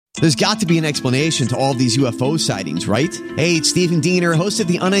There's got to be an explanation to all of these UFO sightings, right? Hey, it's Stephen Diener, host of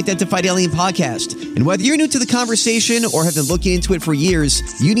the Unidentified Alien Podcast. And whether you're new to the conversation or have been looking into it for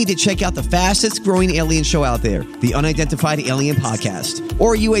years, you need to check out the fastest growing alien show out there, the Unidentified Alien Podcast,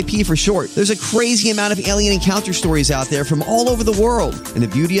 or UAP for short. There's a crazy amount of alien encounter stories out there from all over the world. And the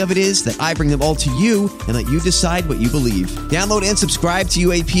beauty of it is that I bring them all to you and let you decide what you believe. Download and subscribe to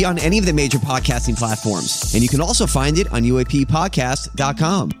UAP on any of the major podcasting platforms. And you can also find it on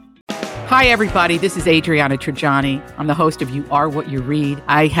UAPpodcast.com. Hi, everybody. This is Adriana Trajani. I'm the host of You Are What You Read.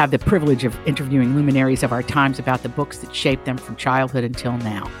 I have the privilege of interviewing luminaries of our times about the books that shaped them from childhood until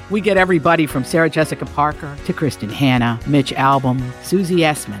now. We get everybody from Sarah Jessica Parker to Kristen Hanna, Mitch Albom, Susie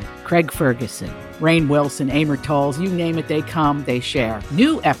Essman, Craig Ferguson, Rainn Wilson, Amor Tolls, you name it, they come, they share.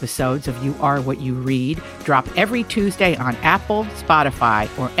 New episodes of You Are What You Read drop every Tuesday on Apple, Spotify,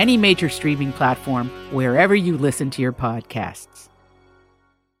 or any major streaming platform wherever you listen to your podcasts.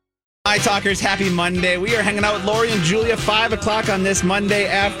 Hi, Talkers. Happy Monday. We are hanging out with Lori and Julia, 5 o'clock on this Monday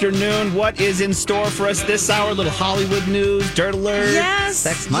afternoon. What is in store for us this hour? Little Hollywood news, Dirt Alert, yes,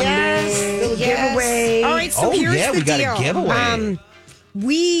 Sex Monday, little giveaway. All right, so here's the we got deal. A giveaway.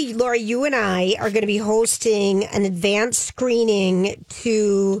 Lori, you and I are going to be hosting an advanced screening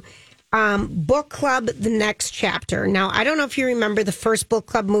to Book Club, The Next Chapter. Now, I don't know if you remember the first Book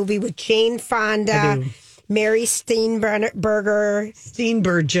Club movie with Jane Fonda, Mary Steenburgen.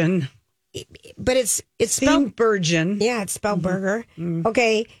 But it's spelled Steenburgen. Yeah, it's spelled burger.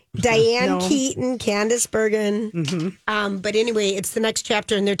 Okay. Diane Keaton, Candice Bergen. But anyway, it's The Next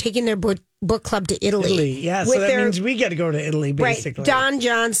Chapter, and they're taking their book club to Italy. Yeah, so that means we got to go to Italy, basically. Right. Don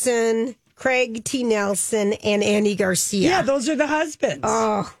Johnson, Craig T. Nelson, and Andy Garcia. Yeah, those are the husbands.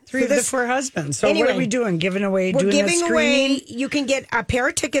 Oh, three of the four husbands. So anyway, what are we doing? Giving away? We're doing giving a screening? away. You can get a pair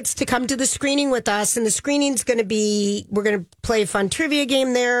of tickets to come to the screening with us, and the screening's going to be. We're going to play a fun trivia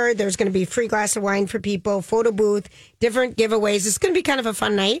game there. There's going to be a free glass of wine for people, photo booth, different giveaways. It's going to be kind of a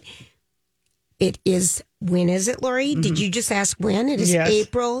fun night. It is. When is it, Lori? Did you just ask when? It is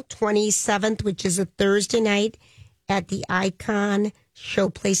April 27th, which is a Thursday night at the Icon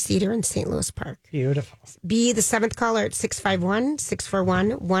Showplace Theater in St. Louis Park. Beautiful. Be the seventh caller at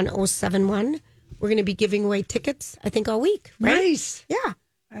 651-641-1071. We're going to be giving away tickets, I think, all week. Right? Nice. Yeah.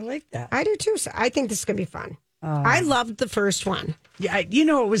 I like that. I do, too. So I think this is going to be fun. I loved the first one. Yeah,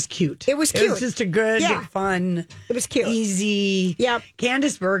 it was cute. It was cute. It was just a good, fun. It was cute. Easy. Yep.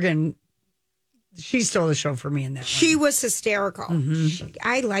 Candice Bergen, she stole the show for me in that one. She was hysterical.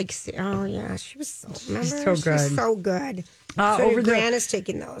 I like, she was so, remember? She's so good. She was so good. Grant is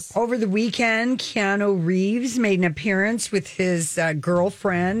taking those. Over the weekend, Keanu Reeves made an appearance with his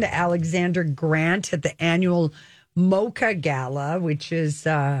girlfriend, Alexandra Grant, at the annual MoCA Gala, which is,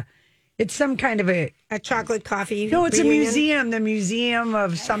 it's some kind of a chocolate coffee. No, it's reunion. a museum, the museum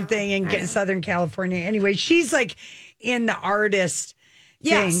of something in Southern California. Anyway, she's like in the artist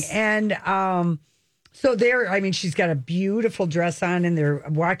thing. And so she's got a beautiful dress on and they're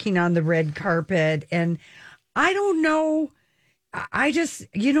walking on the red carpet. And I don't know. I just,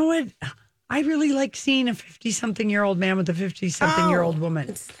 you know what? I really like seeing a 50-something-year-old man with a 50-something-year-old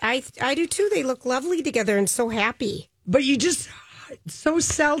woman. I do too. They look lovely together and so happy. But you just, so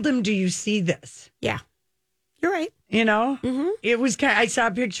seldom do you see this. Yeah. You're right. You know? Mm-hmm. It was I saw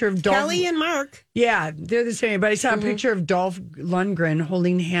a picture of Dolph. Kelly and Mark. Yeah, they're the same. But I saw a picture of Dolph Lundgren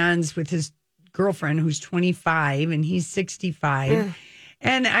holding hands with his girlfriend who's 25 and he's 65. Yeah.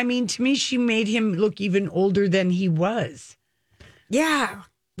 And I mean, to me, she made him look even older than he was. Yeah.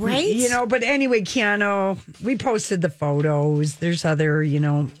 Right? You know, but anyway, Keanu, we posted the photos. There's other,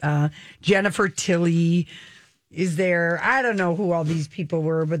 Jennifer Tilly is there. I don't know who all these people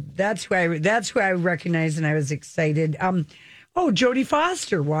were, but that's who I recognized and I was excited. Jodie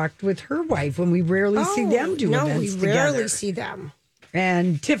Foster walked with her wife when we rarely see them do events together. No, we rarely see them.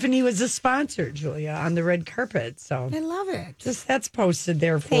 And Tiffany was a sponsor, Julia, on the red carpet. So I love it. Just that's posted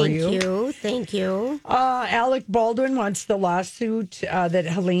there for you. Thank you. Alec Baldwin wants the lawsuit that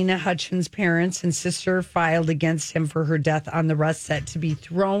Helena Hutchins' parents and sister filed against him for her death on the Rust set to be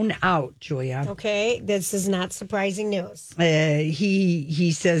thrown out, Julia. Okay, this is not surprising news.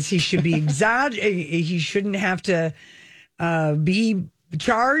 He says he should be he shouldn't have to be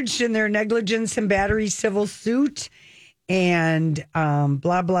charged in their negligence and battery civil suit. And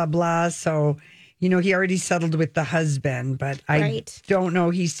blah, blah, blah. So, he already settled with the husband, but I don't know.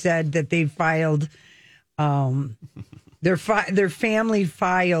 He said that they filed, their family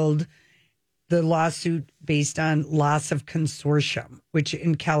filed the lawsuit based on loss of consortium, which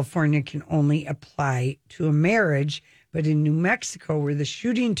in California can only apply to a marriage. But in New Mexico, where the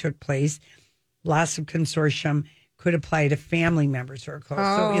shooting took place, loss of consortium could apply to family members who are close.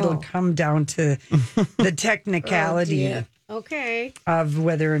 So it'll come down to the technicality okay. of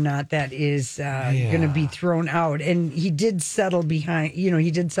whether or not that is going to be thrown out. And he did settle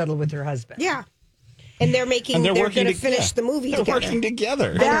with her husband. Yeah. And they're going to finish the movie together. They're working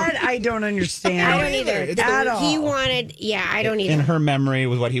together. That I don't understand. I don't either. At all. He wanted, I don't either. In her memory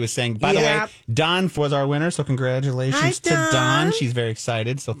was what he was saying. By the way, Dawn was our winner, so congratulations to Dawn. She's very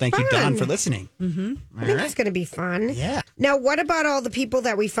excited. So thank you, Dawn, for listening. I think it's going to be fun. Yeah. Now, what about all the people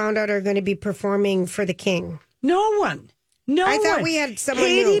that we found out are going to be performing for the King? No one. I thought we had someone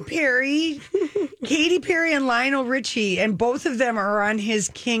Katy Perry and Lionel Richie, and both of them are on his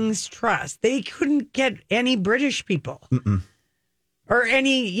King's Trust. They couldn't get any British people. Or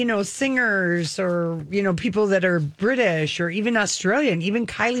any, singers or, people that are British or even Australian. Even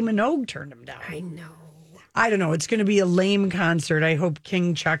Kylie Minogue turned them down. I know. I don't know. It's going to be a lame concert. I hope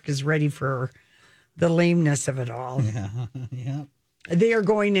King Chuck is ready for the lameness of it all. Yeah. They are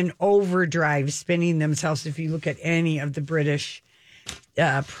going in overdrive, spinning themselves. If you look at any of the British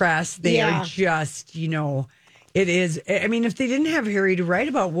press, they are just, it is. I mean, if they didn't have Harry to write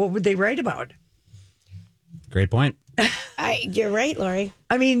about, what would they write about? Great point. You're right, Lori.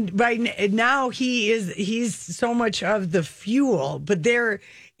 I mean, right now he's so much of the fuel, but they're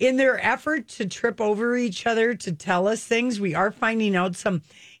in their effort to trip over each other to tell us things. We are finding out some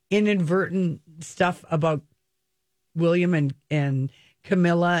inadvertent stuff about William and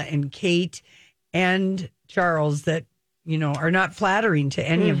Camilla and Kate and Charles that, are not flattering to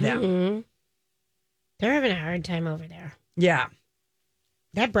any of them. They're having a hard time over there. Yeah.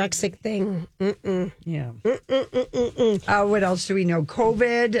 That Brexit thing. Yeah. What else do we know?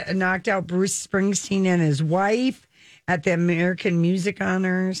 COVID knocked out Bruce Springsteen and his wife at the American Music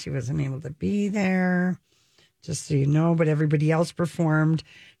Honors. He wasn't able to be there, just so you know, but everybody else performed.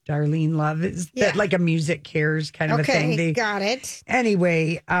 Darlene Love is like a Music Cares kind of a thing. Okay, got it.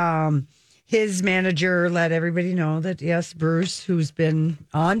 Anyway, his manager let everybody know that, yes, Bruce, who's been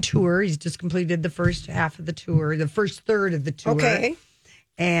on tour, he's just completed the first half of the tour, the first third of the tour. Okay.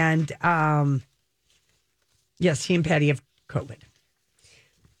 And, yes, he and Patty have COVID.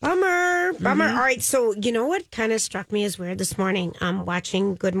 Bummer. All right. So, you know what kind of struck me as weird this morning?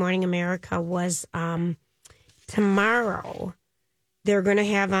 Watching Good Morning America was tomorrow. They're going to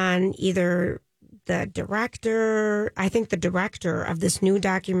have on either the director of this new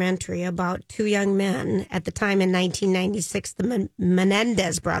documentary about two young men at the time in 1996, the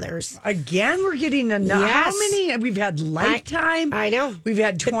Menendez brothers. Again, we're getting enough. Yes. How many? We've had Lifetime. I know. We've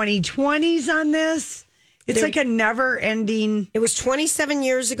had 2020s on this. It's like a never ending. It was 27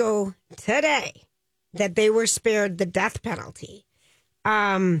 years ago today that they were spared the death penalty.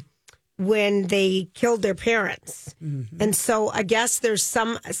 When they killed their parents. And so I guess there's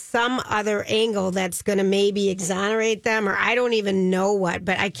some other angle that's going to maybe exonerate them, or I don't even know what,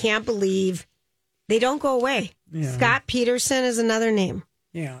 but I can't believe they don't go away. Yeah. Scott Peterson is another name.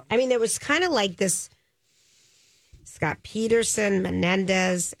 Yeah. I mean, there was kind of like this Scott Peterson,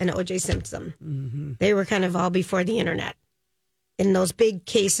 Menendez, and O.J. Simpson. They were kind of all before the internet in those big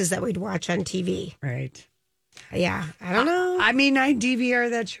cases that we'd watch on TV. Right. Yeah, I don't know. I mean, I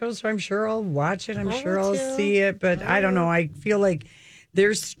DVR that show, so I'm sure I'll watch it. I'm sure I'll see it, but I don't know. I feel like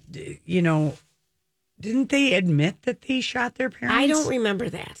there's, didn't they admit that they shot their parents? I don't remember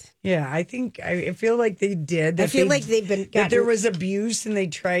that. Yeah, I feel like they did. I feel like they've been... That there was abuse and they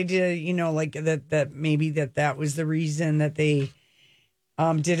tried to, like that maybe that was the reason that they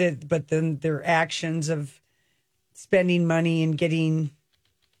did it, but then their actions of spending money and getting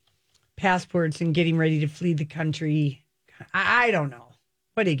passports and getting ready to flee the country. I don't know.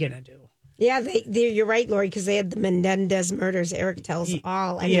 What are you going to do? Yeah, you're right, Lori, because they had the Menendez murders. Eric tells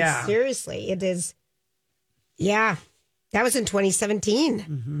all. I mean, seriously, it is. Yeah, that was in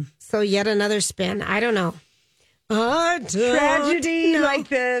 2017. So yet another spin. I don't know. Tragedy like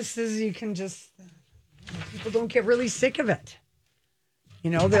this is people don't get really sick of it.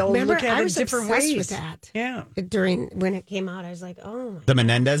 They'll look at it different ways. With that. Yeah. When it came out, I was like, oh my. The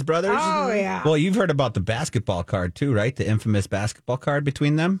Menendez brothers? Oh, yeah. Well, you've heard about the basketball card too, right? The infamous basketball card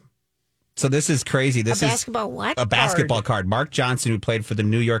between them. So this is crazy. This is basketball what? A basketball card. Mark Johnson, who played for the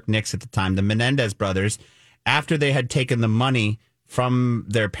New York Knicks at the time, the Menendez brothers, after they had taken the money from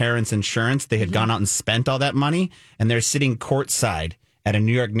their parents' insurance, they had gone out and spent all that money, and they're sitting courtside at a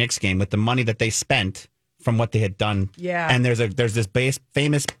New York Knicks game with the money that they spent from what they had done. Yeah. And there's this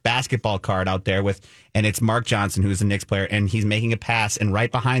famous basketball card out there and it's Mark Johnson, who's a Knicks player, and he's making a pass, and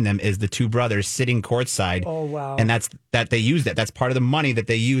right behind them is the two brothers sitting courtside. Oh, wow. And that they used it. That's part of the money that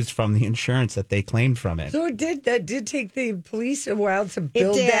they used from the insurance that they claimed from it. So that did take the police a while to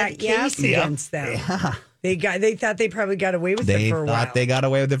build that case against them. Yeah. They thought they probably got away with They it for a while. thought they got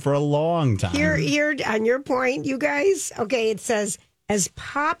away with it for a long time. Here, on your point, you guys. Okay, it says, as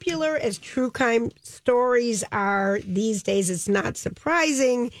popular as true crime stories are these days, it's not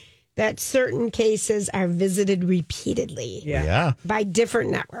surprising that certain cases are visited repeatedly Yeah. by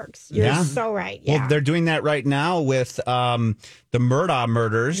different networks. You're so right. Yeah. Well, they're doing that right now with the Murdaugh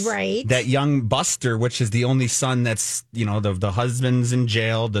murders. Right. That young Buster, which is the only son that's, the husband's in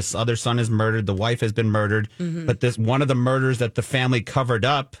jail. This other son is murdered. The wife has been murdered. Mm-hmm. But this one of the murders that the family covered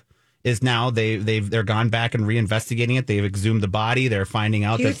up is now they're gone back and reinvestigating it. They've exhumed the body. They're finding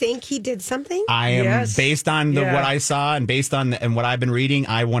out Do you that think he did something? I am Yes. based on what I saw and based on and what I've been reading.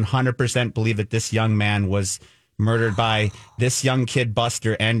 I 100% believe that this young man was murdered by this young kid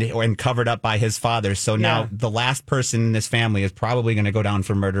Buster and covered up by his father. So now the last person in this family is probably going to go down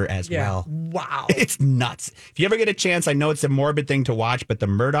for murder as well. Wow. It's nuts. If you ever get a chance, I know it's a morbid thing to watch, but the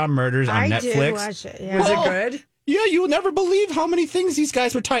Murdaugh murders on I Netflix. did watch it. Yeah. Was it good? Yeah, you'll never believe how many things these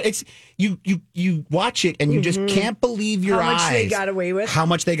guys were tied. It's you watch it and you just can't believe your eyes. How much they got away with? How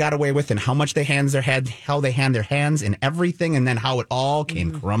much they got away with, and how much they hand their hands and everything, and then how it all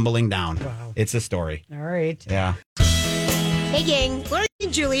came crumbling down. Wow. It's a story. All right. Yeah. Hey, gang. Lori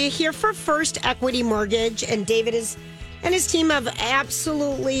and Julia here for First Equity Mortgage, and David and his team of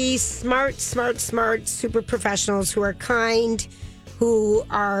absolutely smart, super professionals who are kind, who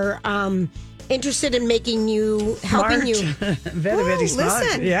are interested in helping you. Very smart.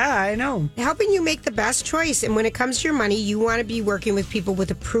 Listen. Yeah, I know. Helping you make the best choice. And when it comes to your money, you want to be working with people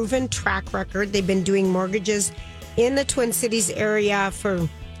with a proven track record. They've been doing mortgages in the Twin Cities area for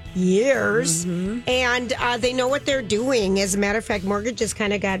years, and they know what they're doing. As a matter of fact, mortgages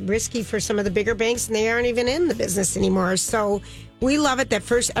kind of got risky for some of the bigger banks, and they aren't even in the business anymore. So we love it that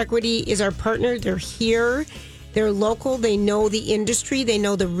First Equity is our partner. They're here. They're local. They know the industry. They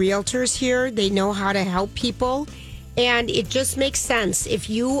know the realtors here. They know how to help people. And it just makes sense. If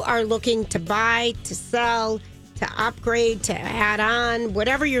you are looking to buy, to sell, to upgrade, to add on,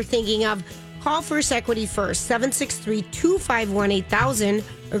 whatever you're thinking of, call First Equity first, 763-251-8000,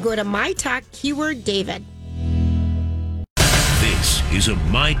 or go to My Talk, keyword David. This is a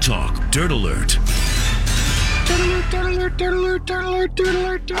My Talk Dirt Alert. All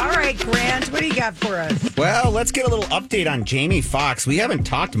right, Grant, what do you got for us? Well, let's get a little update on Jamie Foxx. We haven't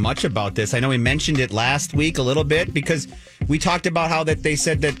talked much about this. I know we mentioned it last week a little bit because we talked about how that they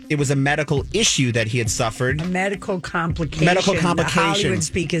said that it was a medical issue that he had suffered. A medical complication. Medical The complication. Hollywood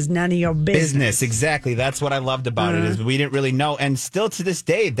speak is none of your business. Exactly. That's what I loved about it is we didn't really know, and still to this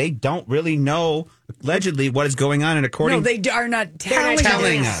day they don't really know allegedly what is going on. And according, No, they are not telling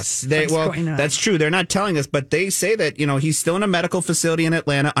us. what's going on. That's true. They're not telling us, but they say that he's still in a medical facility in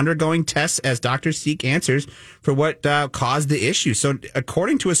Atlanta undergoing tests as doctors seek answers for what caused the issue. So,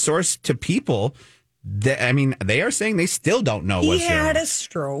 according to a source to People, they are saying they still don't know what's He going on. had a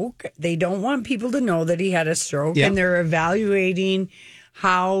stroke. They don't want people to know that he had a stroke, Yep. and they're evaluating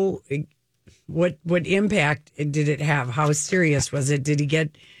what impact did it have? How serious was it? Did he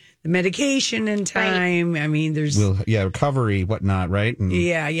get the medication in time? I mean, there's recovery, whatnot, right? And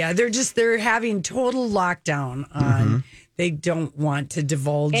they're having total lockdown on. They don't want to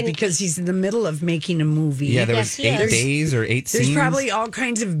divulge because he's in the middle of making a movie. Yeah, there was 8 days or 8 scenes. There's probably all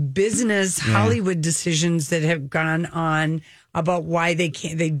kinds of business Hollywood decisions that have gone on about why they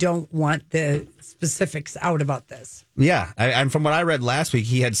don't want the specifics out about this. Yeah, and from what I read last week,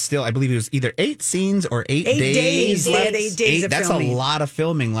 he had still, I believe it was either 8 scenes or 8 days. They had 8 days of That's filming. a lot of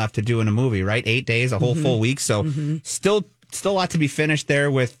filming left to do in a movie, right? 8 days, a whole full week. So still a lot to be finished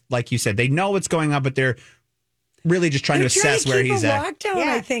there with, like you said, they know what's going on, but they're really just trying to assess where he's at. Lockdown,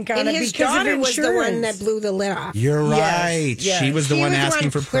 I think, on and it his because daughter of was the one insurance. that blew the lid off. You're right. Yes. She was the one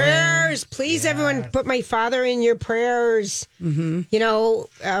asking for prayers. Please, everyone, put my father in your prayers.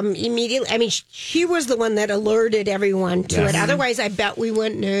 Immediately. I mean, she was the one that alerted everyone to it. Otherwise, I bet we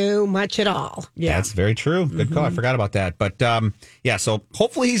wouldn't know much at all. Yeah. That's very true. Good call. I forgot about that. But so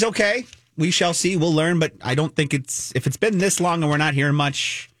hopefully he's okay. We shall see. We'll learn. But I don't think if it's been this long and we're not hearing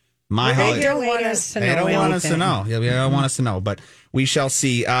much. They don't want us to know. They don't want us to anything. know. Yeah, they don't want us to know, but we shall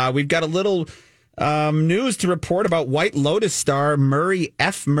see. We've got a little news to report about White Lotus star Murray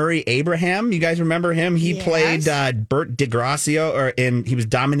Abraham. You guys remember him? He played Bert DeGracio, he was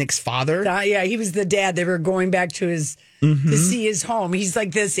Dominic's father. He was the dad. They were going back to his to see his home. He's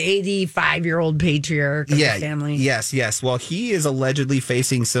like this 85-year-old patriarch of the family. Yes. Well, he is allegedly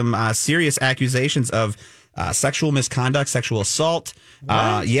facing some serious accusations of sexual misconduct, sexual assault.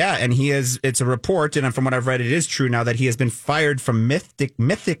 Yeah, and it's a report, and from what I've read, it is true now that he has been fired from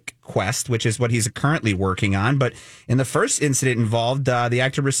Mythic Quest, which is what he's currently working on. But in the first incident involved, the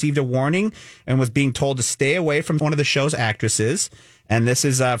actor received a warning and was being told to stay away from one of the show's actresses. And this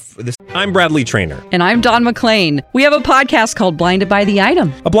is I'm Bradley Trainer. And I'm Don McClain. We have a podcast called Blinded by the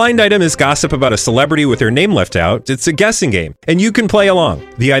Item. A blind item is gossip about a celebrity with their name left out. It's a guessing game, and you can play along.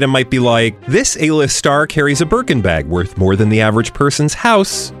 The item might be like, this A-list star carries a Birkin bag worth more than the average person's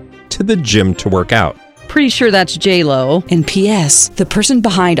house to the gym to work out. Pretty sure that's J-Lo. And P.S. the person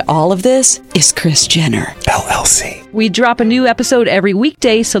behind all of this is Kris Jenner, LLC. We drop a new episode every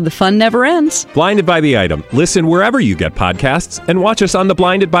weekday so the fun never ends. Blinded by the Item. Listen wherever you get podcasts and watch us on the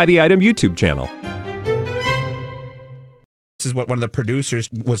Blinded by the Item YouTube channel. This is what one of the producers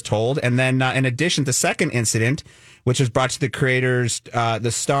was told. And then in addition, the second incident, which was brought to the creator's,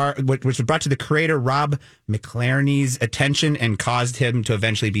 which was brought to the creator, Rob McElhenney's attention and caused him to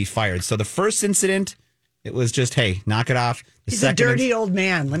eventually be fired. So the first incident, it was just, hey, knock it off. He's a dirty old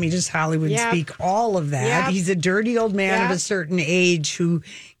man. Let me just Hollywood speak all of that. Yep. He's a dirty old man of a certain age who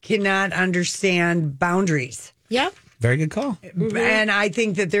cannot understand boundaries. Yep. Very good call. And I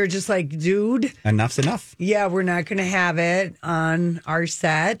think that they're just like, dude, Enough's enough. yeah, we're not going to have it on our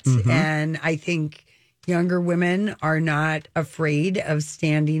set. And I think younger women are not afraid of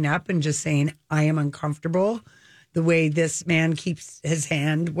standing up and just saying, I am uncomfortable. The way this man keeps his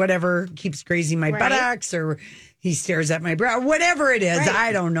hand, whatever, keeps grazing my buttocks, or he stares at my brow, whatever it is. Right.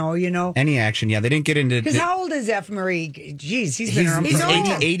 I don't know, Any action. Yeah, they didn't get into... Because how old is F. Murray? Jeez, he's been around. He's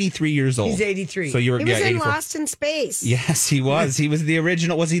for 83 years old. He's 83. So you were... He was in 84. Lost in Space. Yes, he was. He was the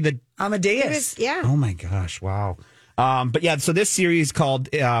original... Was he the... Amadeus. Oh my gosh! Wow. But yeah, so this series called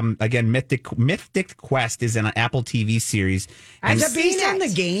again Mythic Quest is an Apple TV series. Is it based on the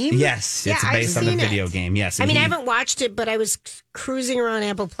game? Yes, it's Yeah, based I've on the seen video it. game. Yes, I and mean, I haven't watched it, but I was cruising around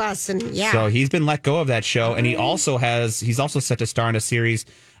Apple Plus, and So he's been let go of that show, and he's also set to star in a series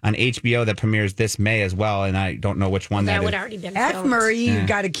on HBO that premieres this May as well. And I don't know which one that that would is. already been F. filmed. Murray, you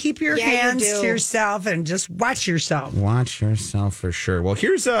got to keep your Yeah, you hands do. to yourself and just watch yourself. Watch yourself for sure. Well,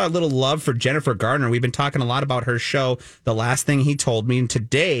 here's a little love for Jennifer Garner. We've been talking a lot about her show, The Last Thing He Told Me. And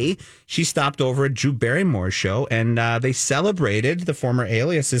today she stopped over at Drew Barrymore's show and they celebrated the former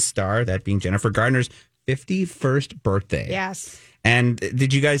Aliases star, that being Jennifer Garner's 51st birthday. Yes. And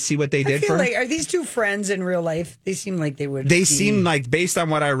did you guys see what they I did feel for her? like, are these two friends in real life? They seem like they would. They be. seem like, based on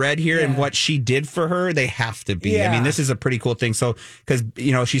what I read here and what she did for her, they have to be. I Yeah. mean, this is a pretty cool thing. So, because,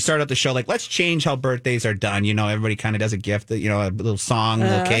 she started out the show like, let's change how birthdays are done. Everybody kind of does a gift, a little song, a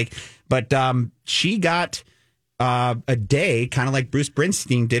little cake. But she got a day, kind of like Bruce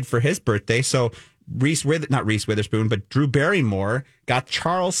Springsteen did for his birthday. So, not Reese Witherspoon, but Drew Barrymore got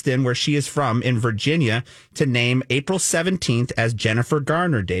Charleston, where she is from in Virginia, to name April 17th as Jennifer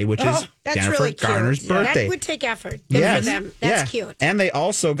Garner Day, which is That's Jennifer really cute. Garner's birthday. That would take effort. Good for them. That's cute. And they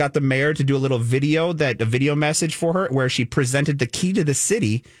also got the mayor to do a little video message for her where she presented the key to the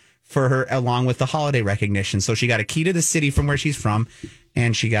city for her along with the holiday recognition. So she got a key to the city from where she's from,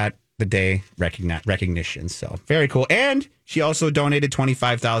 and she got the day recognition. So very cool. And she also donated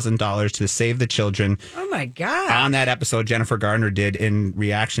 $25,000 to Save the Children. Oh my God. On that episode, Jennifer Garner did in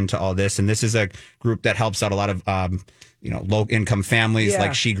reaction to all this. And this is a group that helps out a lot of low income families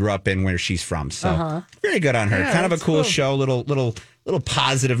like she grew up in where she's from. So very good on her. Yeah, kind of a that's cool cool. show. Little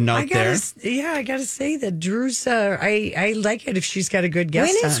positive note there. I gotta say that Drew's. I like it if she's got a good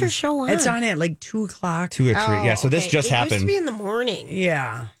guest. When is on. her show on? It's on at like 2:00. 2 or 3. Yeah. So this Okay. just It happened. used to be in the morning.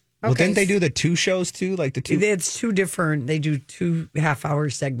 Yeah. Well, Okay. didn't they do the 2 shows too? Like the 2? It's two different. They do 2 half-hour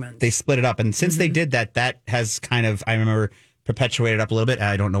segments. They split it up. And since they did that, that has kind of, I remember, perpetuated up a little bit.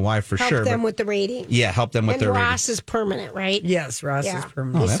 I don't know why for Help sure. them but with the ratings. yeah, help them with And their Ross ratings. is permanent, right? Yes, Ross Yeah. is Oh,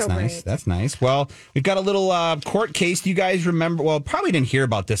 permanent. that's so nice. great. That's nice. Well, we've got a little court case. Do you guys remember? Well, probably didn't hear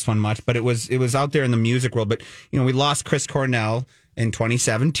about this one much, but it was out there in the music world. But we lost Chris Cornell in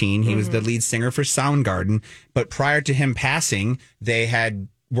 2017. He was the lead singer for Soundgarden. But prior to him passing, they had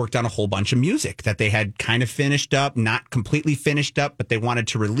worked on a whole bunch of music that they had kind of finished up, not completely finished up, but they wanted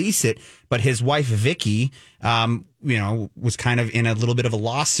to release it. But his wife, Vicky, was kind of in a little bit of a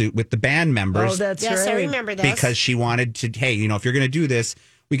lawsuit with the band members. Oh, that's Yes, right. I remember this. Because she wanted to, hey, if you're going to do this,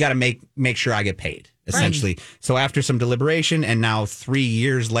 we got to make sure I get paid, essentially. So after some deliberation, and now 3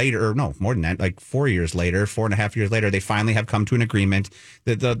 years later, or no, more than that, like 4 years later, 4.5 years later, they finally have come to an agreement.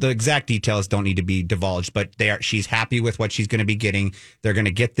 The exact details don't need to be divulged, but she's happy with what she's going to be getting. They're going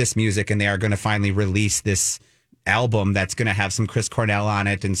to get this music, and they are going to finally release this album that's going to have some Chris Cornell on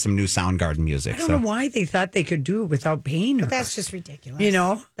it and some new Soundgarden music. I don't know why they thought they could do it without paying her. But that's just ridiculous.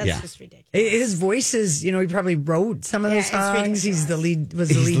 That's just ridiculous. His voice is, he probably wrote some of the songs. He's the lead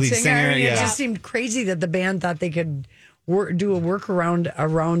singer. It just seemed crazy that the band thought they could do a workaround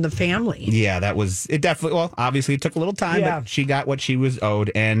around the family. Yeah, that was it. Definitely. Well, obviously, it took a little time, but she got what she was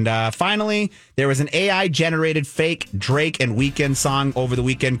owed. And finally, there was an AI generated fake Drake and Weeknd song over the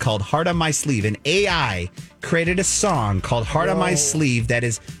weekend called "Heart on My Sleeve." An AI created a song called "Heart on My Sleeve" that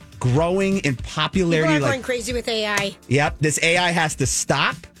is growing in popularity. People are going crazy with AI. Yep, this AI has to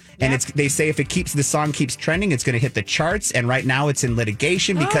stop. And they say if the song keeps trending, it's going to hit the charts. And right now it's in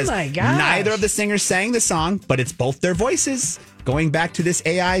litigation because neither of the singers sang the song, but it's both their voices going back to this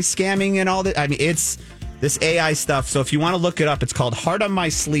AI scamming and all that. I mean, it's this AI stuff. So if you want to look it up, it's called "Heart on My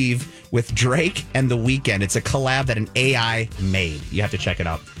Sleeve" with Drake and The Weeknd. It's a collab that an AI made. You have to check it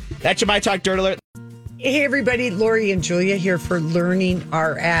out. That's your My Talk Dirt Alert. Hey, everybody. Lori and Julia here for Learning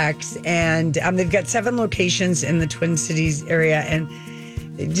RX. And they've got 7 locations in the Twin Cities area. And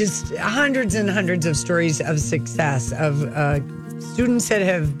just hundreds and hundreds of stories of success of students that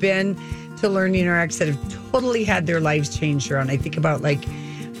have been to Learning RX that have totally had their lives changed around. I think about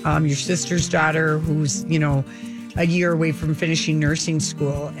your sister's daughter who's, a year away from finishing nursing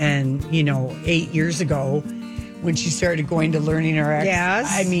school. And, 8 years ago when she started going to Learning RX.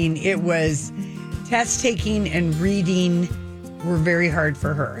 Yes. I mean, it was test taking and reading were very hard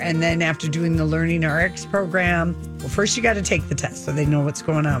for her. And then after doing the Learning RX program, well, first you got to take the test so they know what's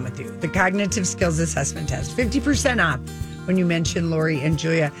going on with you. The Cognitive Skills Assessment Test, 50% off when you mention Lori and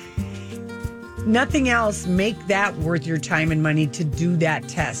Julia. Nothing else, make that worth your time and money to do that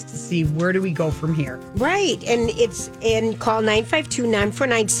test to see where do we go from here. Right. And call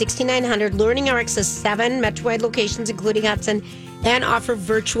 952-949-6900. Learning RX has 7 Metro-wide locations, including Hudson, and offer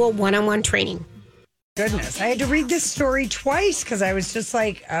virtual one-on-one training. Goodness, I had to read this story twice because I was just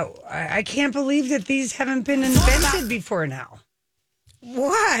like, I can't believe that these haven't been invented before now.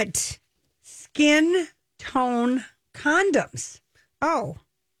 What? Skin tone condoms. Oh.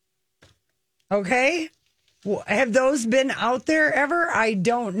 Okay. Well, have those been out there ever? I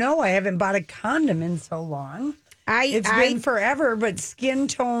don't know. I haven't bought a condom in so long. It's been forever, but skin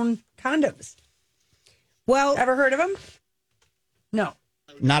tone condoms. Well, ever heard of them? No.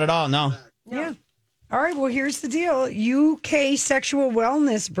 Not at all, no. Yeah. All right, well, here's the deal. UK sexual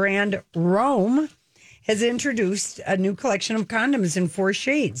wellness brand Rome has introduced a new collection of condoms in 4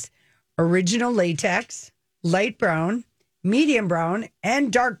 shades. Original latex, light brown, medium brown,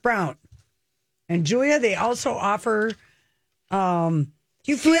 and dark brown. And Julia, they also offer slim,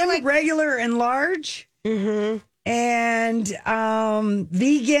 regular, and large. Mm-hmm. And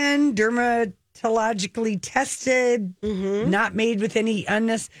vegan, dermatologically tested, not made with any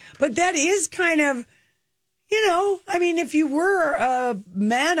but that is kind of, if you were a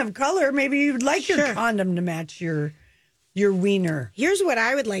man of color, maybe you'd like your condom to match your wiener. Here's what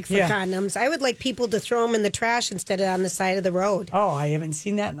I would like for condoms. I would like people to throw them in the trash instead of on the side of the road. Oh, I haven't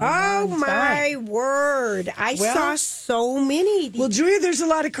seen that in a long time. My word. I saw so many. Well, Julia, there's a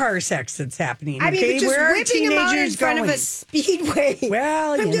lot of car sex that's happening. I mean, just whipping them out in front of a speedway.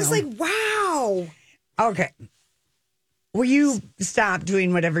 Well, I'm just like, wow. Okay. Will you stop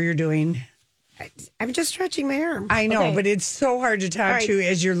doing whatever you're doing? I'm just stretching my arm. I know, but it's so hard to talk to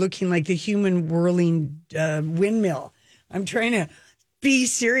as you're looking like the human whirling windmill. I'm trying to be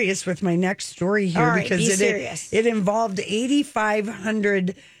serious with my next story here because it involved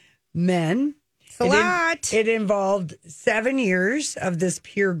 8,500 men. It's a lot. It involved 7 years of this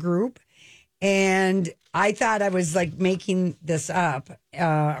peer group. And I thought I was making this up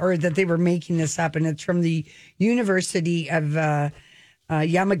or that they were making this up. And it's from the University of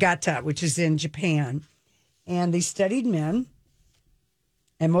Yamagata, which is in Japan. And they studied men.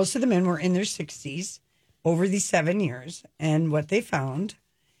 And most of the men were in their 60s. Over these 7 years. And what they found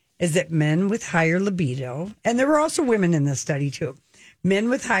is that men with higher libido, and there were also women in this study too, men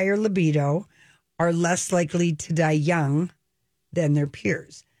with higher libido are less likely to die young than their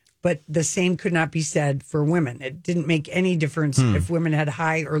peers. But the same could not be said for women. It didn't make any difference if women had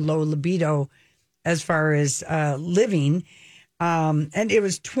high or low libido as far as living. And it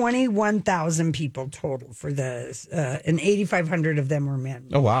was 21,000 people total for this, and 8,500 of them were men.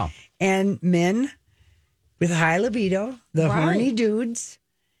 Oh, wow. And men with high libido, the horny dudes,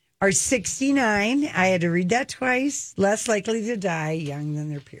 are 69. I had to read that twice. Less likely to die young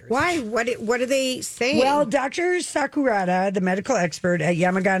than their peers. Why? What are they saying? Well, Dr. Sakurada, the medical expert at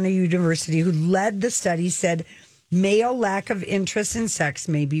Yamagata University who led the study, said male lack of interest in sex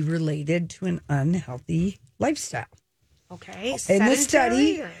may be related to an unhealthy lifestyle. Okay. In the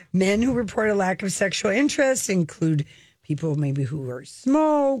study, Sedentary or- men who report a lack of sexual interest include people maybe who are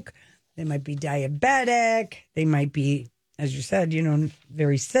smoke, they might be diabetic, they might be, as you said,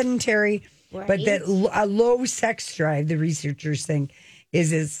 very sedentary, Right. but that a low sex drive, the researchers think,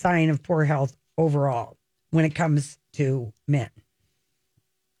 is a sign of poor health overall when it comes to men.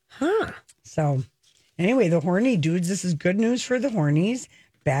 Huh. So, anyway, the horny dudes, this is good news for the hornies.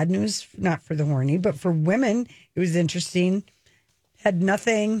 Bad news, not for the horny, but for women, it was interesting. It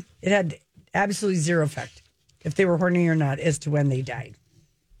had absolutely zero effect if they were horny or not as to when they died.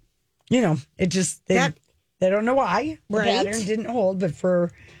 It just, they don't know why. The Right. pattern didn't hold, but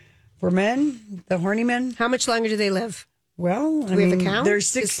for men, the horny men, How much longer do they live? well, we have a count? they're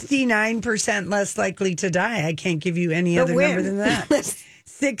 69% less likely to die. I can't give you any other number than that.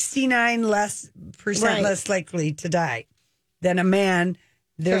 69% Right. less likely to die than a man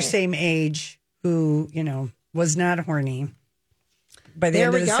their same age who, was not horny. By the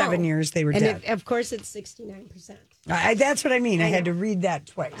end of the 7 years, they were dead. Of course, it's 69%. That's what I mean. I had to read that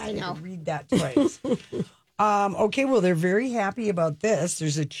twice. I know. Read that twice. Okay, well, they're very happy about this.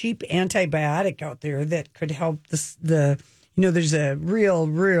 There's a cheap antibiotic out there that could help there's a real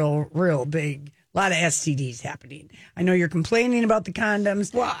big lot of STDs happening. I know you're complaining about the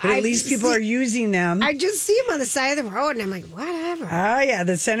condoms, but at least people are using them. I just see them on the side of the road, and I'm like, whatever. Oh, yeah.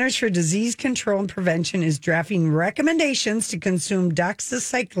 The Centers for Disease Control and Prevention is drafting recommendations to consume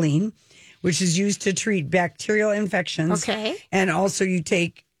doxycycline, which is used to treat bacterial infections. Okay. And also you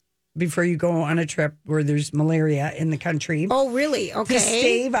take before you go on a trip where there's malaria in the country. Oh, really? Okay. To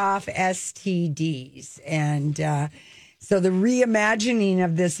stave off STDs. And so the reimagining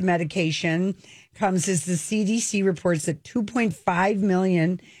of this medication comes as the CDC reports that 2.5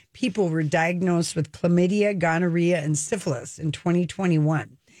 million people were diagnosed with chlamydia, gonorrhea, and syphilis in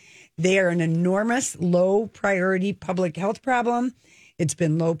 2021. They are an enormous low priority public health problem. It's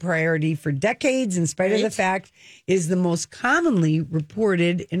been low priority for decades, in spite of the fact is the most commonly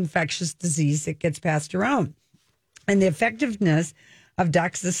reported infectious disease that gets passed around. And the effectiveness of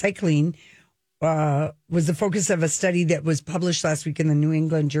doxycycline was the focus of a study that was published last week in the New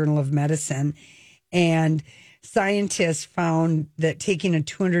England Journal of Medicine. And scientists found that taking a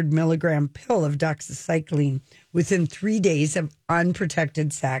 200 milligram pill of doxycycline within 3 days of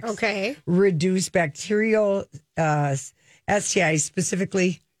unprotected sex reduced bacterial STIs,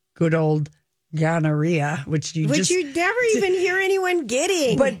 specifically good old gonorrhea, which you never even hear anyone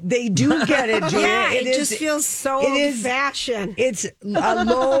getting. But they do get it, Julia. Yeah, it just feels so old-fashioned. It's a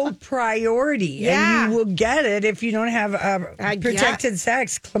low priority, and you will get it if you don't have protected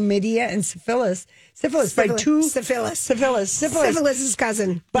sex. Chlamydia and syphilis Syphilis'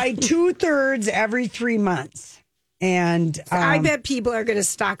 cousin. by 2/3 every 3 months. And I bet people are going to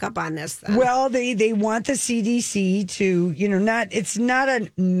stock up on this. Then. Well, they want the CDC to, it's not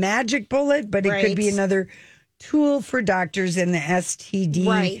a magic bullet, but it could be another tool for doctors in the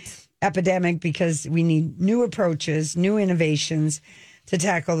STD epidemic, because we need new approaches, new innovations to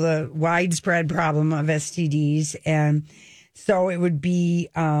tackle the widespread problem of STDs. And so it would be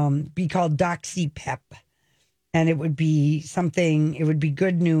called DoxyPep, and it would be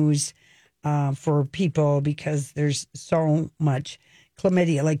good news for people, because there's so much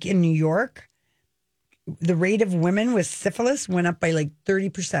chlamydia. Like in New York, the rate of women with syphilis went up by like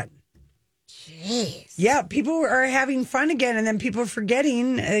 30%. Jeez. Yeah, people are having fun again, and then people are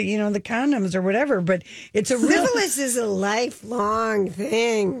forgetting, the condoms or whatever. But it's syphilis is a lifelong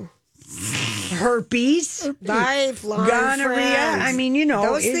thing. Herpes, lifelong gonorrhea. friends. I mean,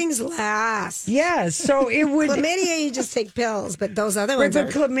 those things last. Yeah, so it would. Chlamydia, you just take pills, but those other ones. But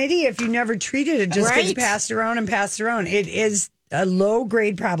chlamydia, if you never treat it, it just gets passed around and passed around. It is a low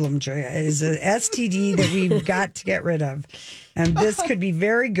grade problem, Julia. It is an STD that we've got to get rid of, and this could be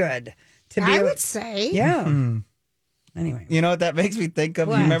very good. I would say, yeah. Anyway, you know what that makes me think of?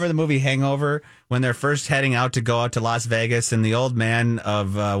 What? You remember the movie Hangover, when they're first heading out to go out to Las Vegas, and the old man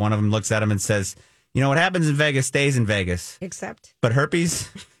of one of them looks at him and says, what happens in Vegas stays in Vegas. Except. But herpes,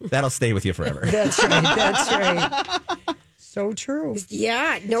 that'll stay with you forever. That's right. So true.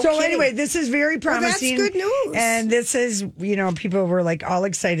 Yeah. No So kidding. anyway, this is very promising. Well, that's good news. And this is, people were like all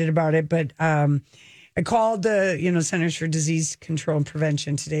excited about it. But I called the, Centers for Disease Control and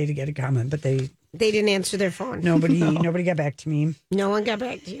Prevention today to get a comment, but they didn't answer their phone. Nobody got back to me. No one got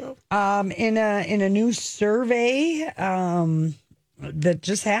back to you. In a new survey that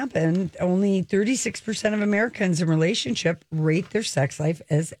just happened, only 36% of Americans in relationship rate their sex life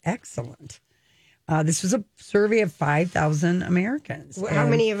as excellent. This was a survey of 5,000 Americans. Well, how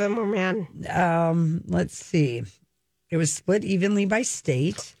many of them were men? Let's see. It was split evenly by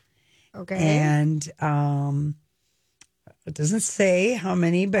state. Okay. And it doesn't say how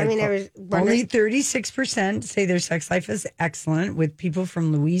many, but only 36% say their sex life is excellent, with people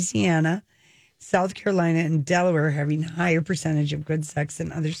from Louisiana, South Carolina, and Delaware having a higher percentage of good sex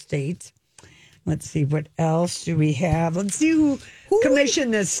than other states. Let's see, what else do we have? Let's see who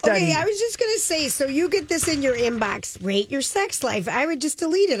commissioned this study. Okay, I was just going to say, so you get this in your inbox, rate your sex life. I would just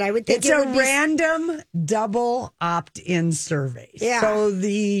delete it. I would think it's a random double opt-in survey. Yeah. So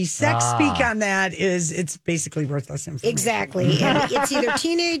the sex speak on that is it's basically worthless information. Exactly. And it's either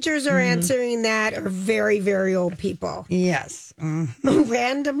teenagers are answering that or very, very old people. Yes.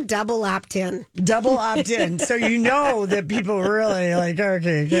 Random double opt-in. Double opt-in. So you know that people really like,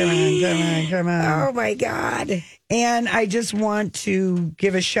 okay, come on. Oh, my God. And I just want to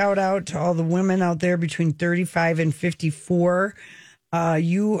give a shout out to all the women out there between 35 and 54.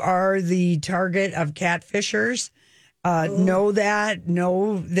 You are the target of catfishers. Know that,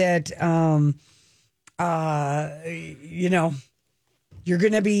 you're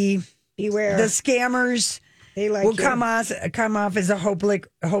going to be beware. The scammers will come off as a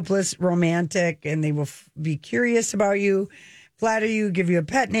hopeless romantic, and they will be curious about you, flatter you, give you a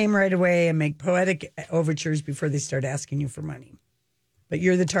pet name right away, and make poetic overtures before they start asking you for money. But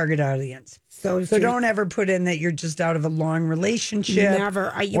you're the target audience. So don't ever put in that you're just out of a long relationship.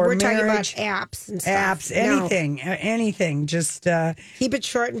 Never. We're talking about apps and stuff. Apps, anything. Just keep it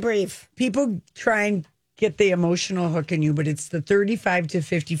short and brief. People try and get the emotional hook in you, but it's the 35 to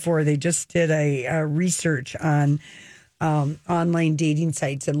 54. They just did a research on online dating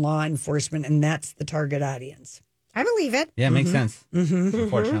sites and law enforcement, and that's the target audience. I believe it. Yeah, it makes sense. Mm-hmm.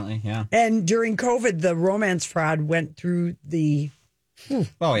 Unfortunately, yeah. And during COVID, the romance fraud went through the...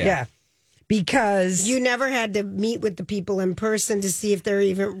 Oh, yeah. Yeah. Because... You never had to meet with the people in person to see if they're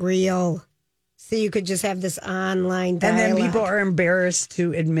even real. So you could just have this online dialogue. And then people are embarrassed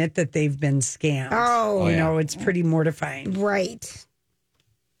to admit that they've been scammed. Oh. You know, it's pretty mortifying. Right.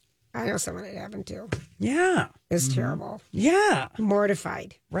 I know someone it happened to. Yeah. It's terrible. Yeah.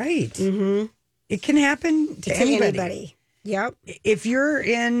 Mortified. Right. Mm-hmm. It can happen to anybody. Yep. If you're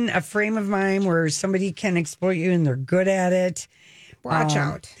in a frame of mind where somebody can exploit you and they're good at it, watch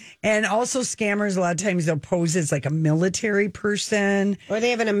out. And also scammers, a lot of times they'll pose as like a military person. Or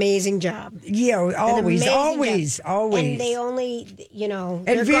they have an amazing job. Yeah, always. And they only,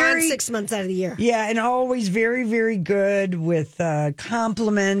 they're gone 6 months out of the year. Yeah, and always very, very good with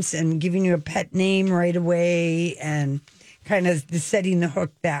compliments and giving you a pet name right away and kind of setting the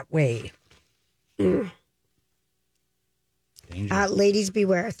hook that way. Ladies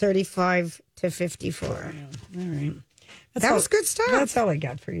beware, 35 to 54. All right. That was good stuff. That's all I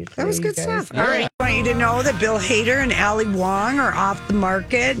got for you today. That was good stuff. All right. I want you to know that Bill Hader and Ali Wong are off the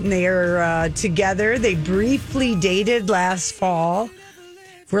market, and they are together. They briefly dated last fall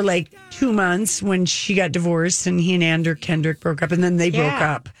for like 2 months when she got divorced, and he and Andrew Kendrick broke up, and then they broke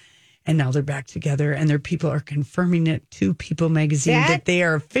up. And now they're back together, and their people are confirming it to People magazine that they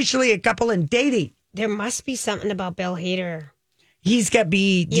are officially a couple and dating. There must be something about Bill Hader. He's got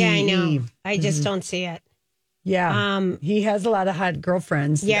BDE. Yeah, I know. I just don't see it. Yeah. He has a lot of hot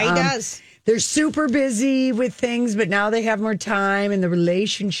girlfriends. Yeah, he does. They're super busy with things, but now they have more time, and the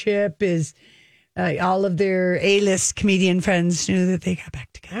relationship is all of their A-list comedian friends knew that they got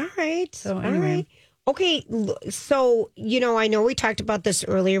back together. All right. So anyway. All right. Okay, so, I know we talked about this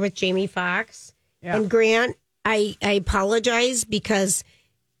earlier with Jamie Foxx. Yeah. And Grant, I apologize because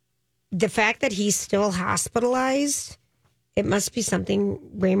the fact that he's still hospitalized, it must be something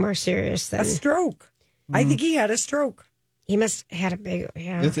way more serious than... A stroke. I think he had a stroke. He must have had a big...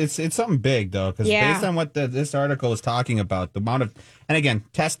 Yeah. It's something big, though, because based on what this article is talking about, the amount of... And again,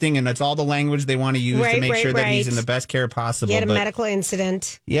 testing, and it's all the language they want to use to make sure that he's in the best care possible. He had a medical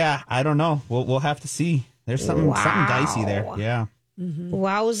incident. Yeah, I don't know. We'll have to see. There's something dicey there. Yeah. Mm-hmm.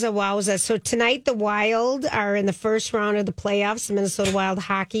 Wowza. So tonight, the Wild are in the first round of the playoffs, Minnesota Wild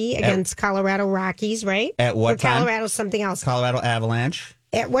hockey against Colorado Rockies, right? At what time? Colorado something else. Colorado Avalanche.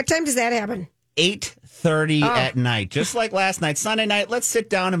 At what time does that happen? 8:30 at night. Just like last night. Sunday night, let's sit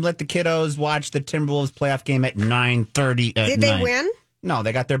down and let the kiddos watch the Timberwolves playoff game at 9:30 at night. Did they win? No,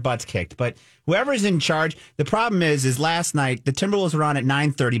 they got their butts kicked. But whoever's in charge, the problem is last night, the Timberwolves were on at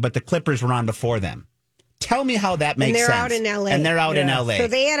 9:30, but the Clippers were on before them. Tell me how that makes sense. And they're out in L.A. And they're out in L.A. So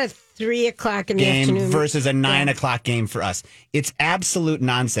they had a 3 o'clock in the afternoon. Versus a 9 o'clock game for us. It's absolute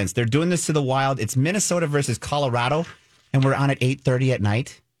nonsense. They're doing this to the Wild. It's Minnesota versus Colorado, and we're on at 8:30 at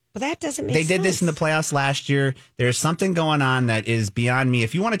night. Well, that doesn't make sense. They did this in the playoffs last year. There's something going on that is beyond me.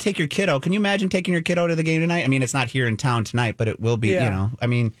 If you want to take your kiddo, can you imagine taking your kiddo to the game tonight? I mean, it's not here in town tonight, but it will be, I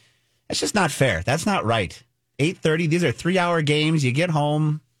mean, it's just not fair. That's not right. 8:30, these are 3-hour games. You get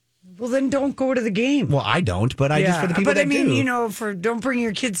home. Well, then don't go to the game. Well, I don't, but I just for the people that do. But I mean, don't bring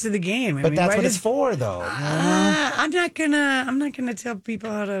your kids to the game. But that's what it's for, though. I'm not gonna tell people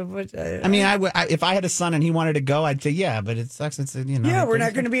how to. I mean, if I had a son and he wanted to go, I'd say but it sucks. It's Yeah, we're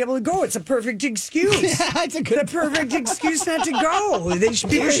not going to be able to go. It's a perfect excuse. It's a good perfect excuse not to go.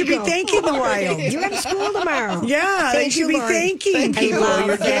 People should be thanking the Wild. You have school tomorrow. Yeah, they should be thanking people.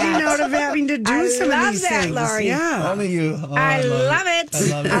 You're getting out of having to do some of these things. Lori. Yeah, only you. I love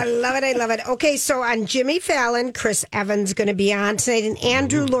it. I love it. Okay, so on Jimmy Fallon, Chris Evans going to be on tonight, and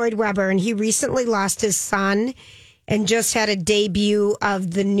Andrew Lloyd Webber, and he recently lost his son, and just had a debut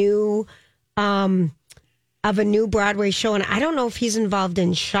of the new, of a new Broadway show, and I don't know if he's involved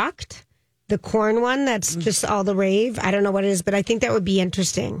in Shucked, the corn one. That's just all the rave. I don't know what it is, but I think that would be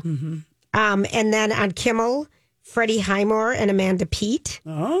interesting. Mm-hmm. And then on Kimmel, Freddie Highmore and Amanda Peet.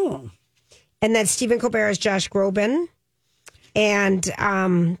 Oh. And then Stephen Colbert is Josh Groban. And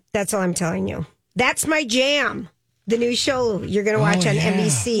that's all I'm telling you. That's my jam. The new show you're going to watch on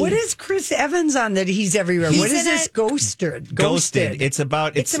NBC. What is Chris Evans on that he's everywhere? What is this? Ghosted. It's a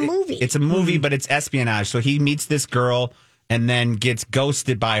movie. It's a Mm-hmm. movie, but it's espionage. So he meets this girl and then gets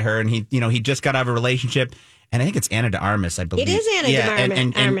ghosted by her, and he just got out of a relationship. And I think it's Anna de Armas, I believe. It is Anna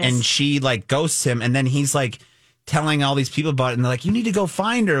de Armas. And she like ghosts him, and then he's like telling all these people about it, and they're like, "You need to go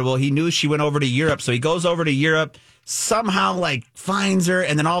find her." Well, he knew she went over to Europe, so he goes over to Europe, somehow like finds her,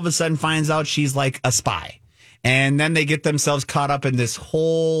 and then all of a sudden finds out she's like a spy. And then they get themselves caught up in this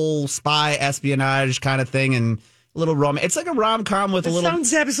whole spy espionage kind of thing, and a little romance. It's like a rom-com with a little.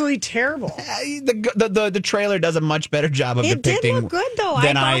 Sounds absolutely terrible. The trailer does a much better job of It depicting. did look good, though.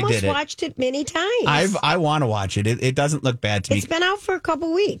 Than I've almost did watched it many times. I want to watch it. It doesn't look bad to me. It's been out for a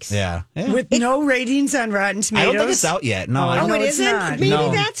couple weeks. Yeah. With no ratings on Rotten Tomatoes. I don't think it's out yet. No, I don't. Oh, it it's isn't? not. Maybe No.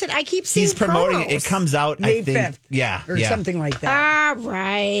 that's it. I keep seeing He's promoting promos. it. It comes out, May I think. 5th. Yeah. Or something like that. All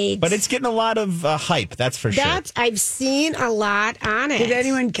right. But it's getting a lot of hype, that's for sure. I've seen a lot on it. Did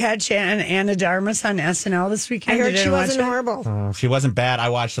anyone catch Anna de Armas on SNL this I weekend? heard Did she anyone wasn't watch it? horrible. She wasn't bad. I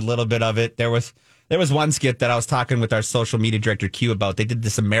watched a little bit of it. There was one skit that I was talking with our social media director, Q, about. They did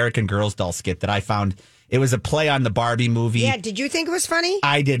this American Girls doll skit that I found. It was a play on the Barbie movie. Yeah, did you think it was funny?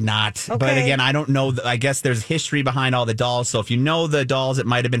 I did not. Okay. But again, I don't know. I guess there's history behind all the dolls. So if you know the dolls, it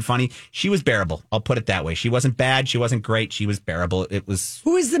might have been funny. She was bearable. I'll put it that way. She wasn't bad. She wasn't great. She was bearable. It was.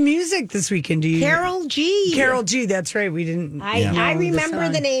 Who is the music this weekend? Carol G. Carol G. That's right. We didn't. I remember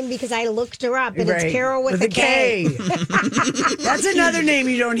the name because I looked her up, and it's Carol with a K. That's another name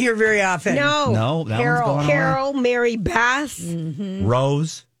you don't hear very often. No, that one's going Carol, Mary Beth,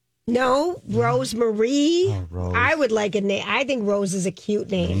 Rose. No, Rosemarie. Oh, Rose. I would like a name. I think Rose is a cute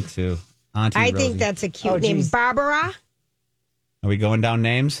name. Me too. Auntie I Rosie. think that's a cute name. geez. Barbara. Are we going down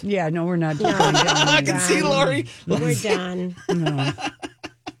names? Yeah, no, we're not. I can see Lori. We're done.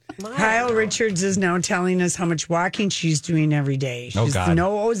 Kyle Richards is now telling us how much walking she's doing every day. She's God.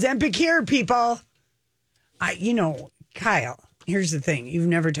 no Ozempic here, people. Kyle. Here's the thing: you've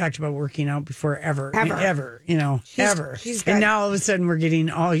never talked about working out before, ever. Ever. ever. She's And now all of a sudden, we're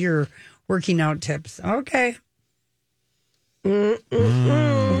getting all your working out tips. Okay. 1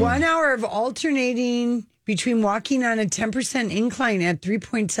 hour of alternating between walking on a 10% incline at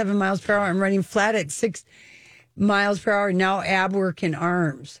 3.7 miles per hour and running flat at 6 miles per hour. Now ab work in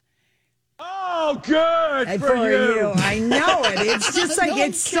arms. Oh, good For you. I know it. It's just like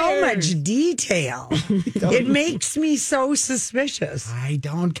it's so much detail. It makes me so suspicious. I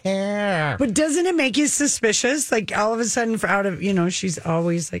don't care. But doesn't it make you suspicious? Like all of a sudden, she's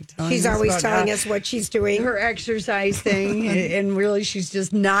always like telling She's us always about telling us what she's doing. her exercise thing, and really she's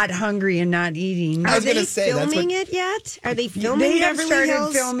just not hungry and not eating. I Are was they gonna say, that's filming what- it yet? Are they filming They have Beverly started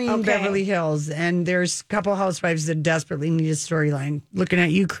Hills? filming Okay. Beverly Hills, and there's a couple housewives that desperately need a storyline. Looking at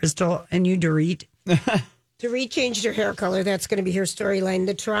you, Crystal, and you, Dorit. Dorit changed her hair color. That's going to be her storyline.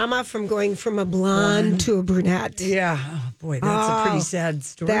 The trauma from going from a blonde to a brunette. Yeah, oh, boy, that's a pretty sad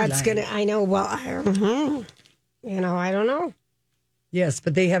story. That's going to, I know. Well, I don't know. Yes,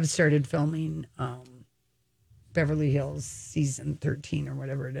 but they have started filming Beverly Hills season 13 or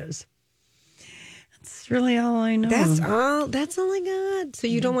whatever it is. That's really all I know. That's all I got. So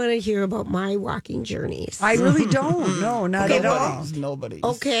you don't want to hear about my walking journeys. I really don't. No, not at all. Nobody's.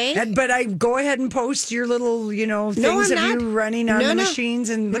 Okay. But I go ahead and post your little, things I'm of not. you running on No, the no.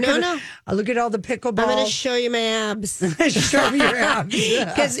 machines and look No. I look at all the pickleball. I'm going to show you my abs. Show me your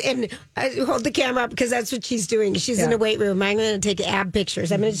abs. And hold the camera up because that's what she's doing. She's in Yeah. a weight room. I'm going to take ab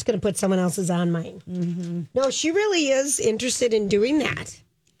pictures. I'm just going to put someone else's on mine. Mm-hmm. No, she really is interested in doing that.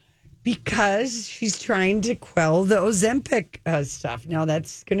 Because she's trying to quell the Ozempic stuff. Now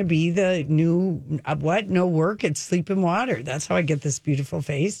that's going to be the new no work, it's sleep and water. That's how I get this beautiful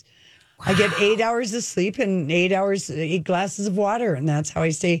face. I get 8 hours of sleep and 8 glasses of water, and that's how I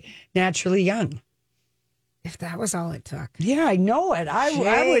stay naturally young. If that was all it took. Yeah, I know it.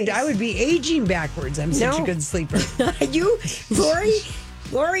 I would be aging backwards. I'm such a good sleeper.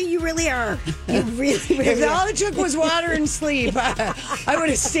 Lori, you really are. You really If all it took was water and sleep, I would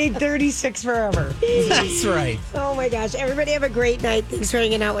have stayed 36 forever. That's right. Oh my gosh. Everybody have a great night. Thanks for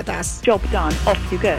hanging out with us. Job done. Off you go.